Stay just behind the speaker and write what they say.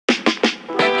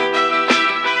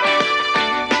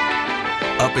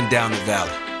and down the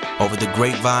valley, over the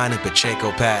Grapevine and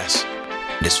Pacheco Pass,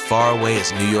 and as far away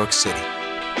as New York City.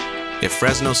 If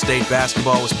Fresno State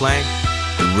basketball was playing,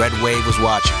 the Red Wave was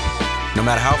watching, no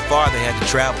matter how far they had to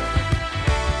travel.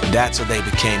 That's how they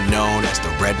became known as the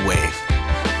Red Wave.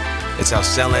 It's how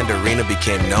Selland Arena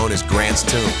became known as Grant's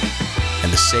Tomb,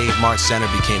 and the Save Mart Center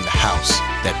became the house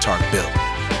that Tark built.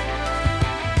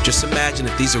 Just imagine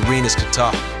if these arenas could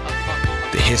talk.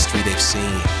 The history they've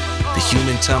seen, the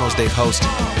human tunnels they've hosted,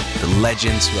 the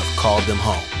legends who have called them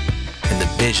home, and the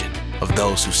vision of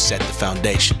those who set the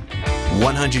foundation.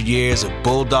 100 years of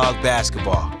Bulldog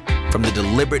basketball, from the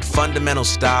deliberate fundamental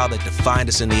style that defined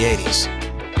us in the 80s,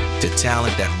 to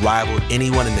talent that rivaled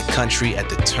anyone in the country at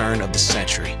the turn of the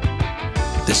century.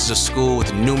 This is a school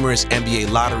with numerous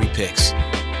NBA lottery picks,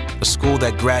 a school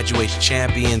that graduates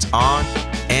champions on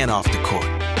and off the court,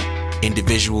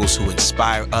 individuals who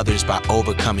inspire others by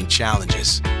overcoming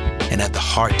challenges, and at the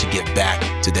heart to give back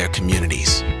to their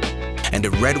communities, and a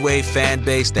Red Wave fan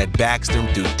base that backs them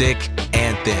through thick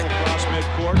and thin.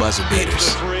 Buzzer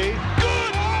beaters,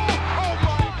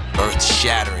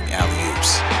 earth-shattering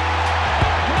alley-oops,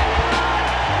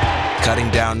 cutting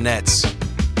down nets,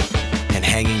 and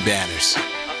hanging banners.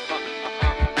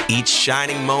 Each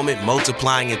shining moment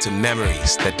multiplying into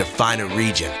memories that define a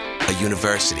region, a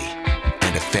university,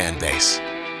 and a fan base.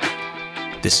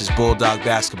 This is Bulldog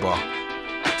basketball,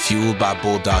 fueled by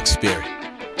Bulldog spirit,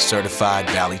 certified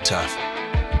Valley Tough,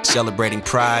 celebrating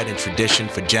pride and tradition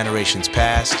for generations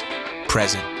past,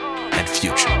 present, and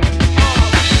future.